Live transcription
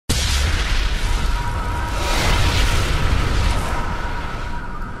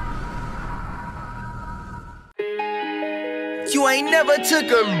You ain't never took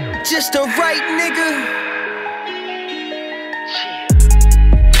a just a right nigga.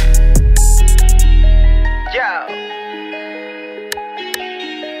 Yo.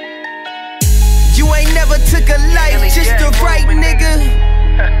 You ain't never took a life just the right nigga.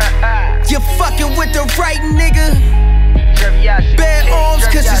 You fucking with the right nigga. Bare arms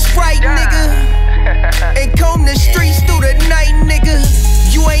cause it's right nigga. And comb the streets through the night nigga.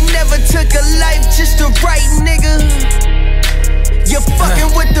 You ain't never took a life just the right nigga. You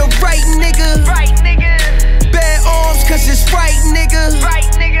fucking with the right nigga. Bare arms cause it's right nigga.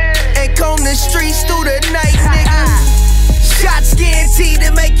 And comb the streets through the night nigga. Shots guaranteed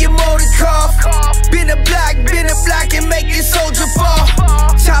to make your motor cough. Been a block and make your soldier fall.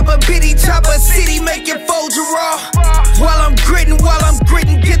 Chopper bitty, chopper city, make your folder raw. While I'm gritting,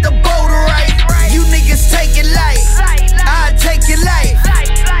 get the boulder right. You niggas take it light, I take it light.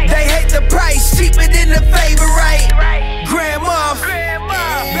 They hate the price, cheaper than the favorite. Gram off,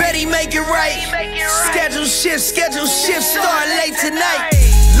 Betty make it right. Schedule shift, start late tonight.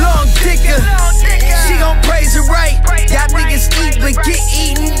 Long dicker, she gon' praise it right. Y'all niggas eat but get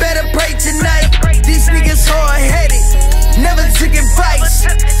eaten, better pray tonight. These niggas hard-headed, never took advice.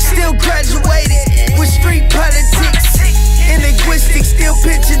 Still graduated with street politics and linguistics, still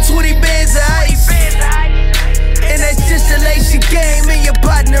pitching 20 bands of ice. And that's just a lazy game and your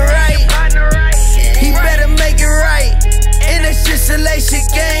partner right. He better make it right. And that's just a lazy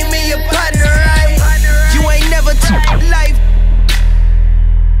game and your partner right. You ain't never took life.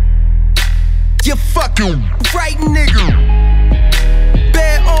 You fucking right nigga.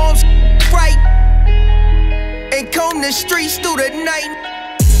 Bare arms right. And comb the streets through the night.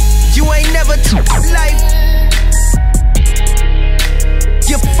 You ain't never took life.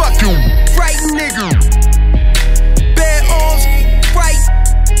 You fucking right nigga. Bare arms right.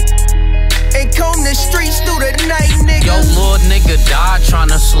 And comb the streets through the night nigga. Yo, little nigga died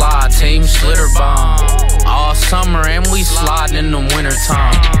tryna slide, team slitter bomb. All summer and we sliding in the winter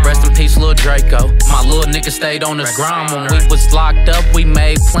time. Rest in peace, Lil Draco. My little nigga stayed on his grind. When we was locked up, we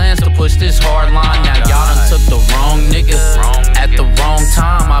made plans to push this hard line. Now y'all done took the wrong nigga at the wrong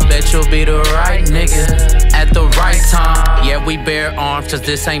time. I bet you'll be the right nigga at the right time. Yeah, we bear arms, cause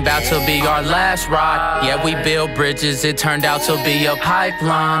this ain't about to be our last ride. Yeah, we build bridges, it turned out to be a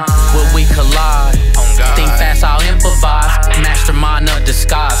pipeline. Will we collide? Think fast, I'll improvise. Mastermind of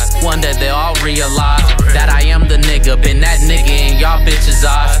disguise. One day they'll all realize that I am the nigga. Been that nigga in y'all bitches'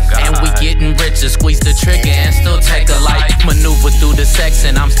 eyes. And we getting richer, squeeze the trigger and still take a life. Maneuver through the sex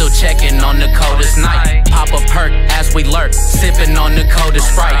and I'm still checking on the coldest night. Pop a perk as we lurk, sipping on the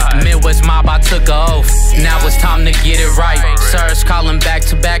coldest Sprite. Midwest mob, I took a oath. Now it's time to get it right. Sirs calling back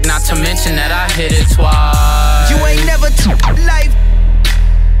to back, not to mention that I hit it twice. You ain't never took life.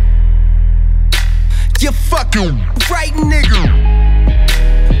 You fucking right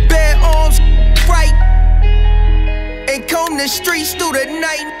nigga. Bare arms right. And comb the streets through the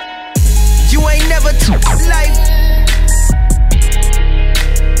night. You ain't never took life.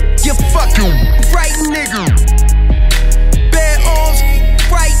 You fucking right nigga. Bare arms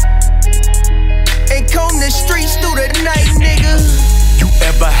right. And comb the streets through the night nigga. You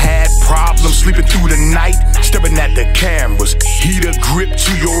ever had problems sleeping through the night? Staring at the cameras, heater grip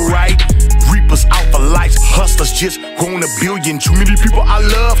to your right. Reapers out for life, hustlers just grown a billion. Too many people I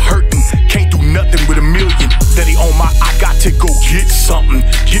love hurting, can't do nothing with a million. Steady on my, I got to go get something.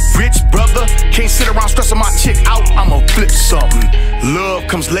 Get rich, brother, can't sit around stressing my chick out, I'ma flip something. Love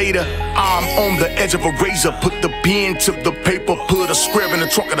comes later, I'm on the edge of a razor. Put the pen to the paper, put a square in the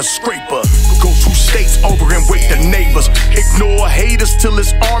trunk of the scraper. Go 2 states over and wake the neighbors. Ignore haters till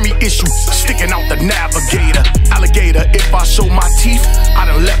it's army issue, sticking out the navigator. Alligator, if I show my teeth, I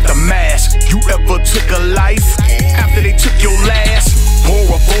done left a mask. You ever took a life after they took your last? Pour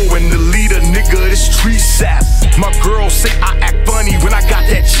a bow and the leader, nigga, this tree sap. My girls say I act funny when I got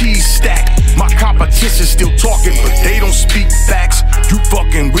that cheese stack. My competition still talking, but they don't speak facts. You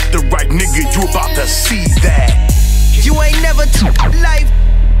fucking with the right nigga, you about to see that. You ain't never took life.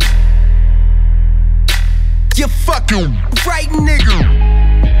 You fucking right nigga.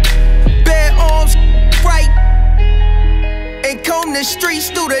 Bare arms right. And comb the streets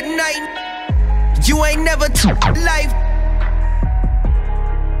through the night. You ain't never took life.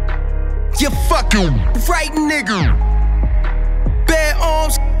 You fucking right nigga. Bare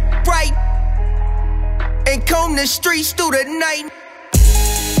arms right. And comb the streets through the night.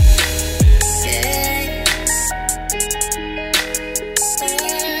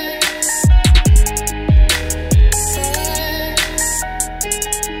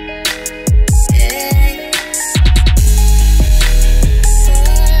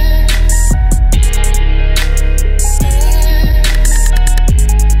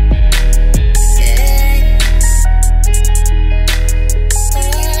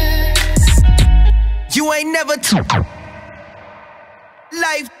 never took.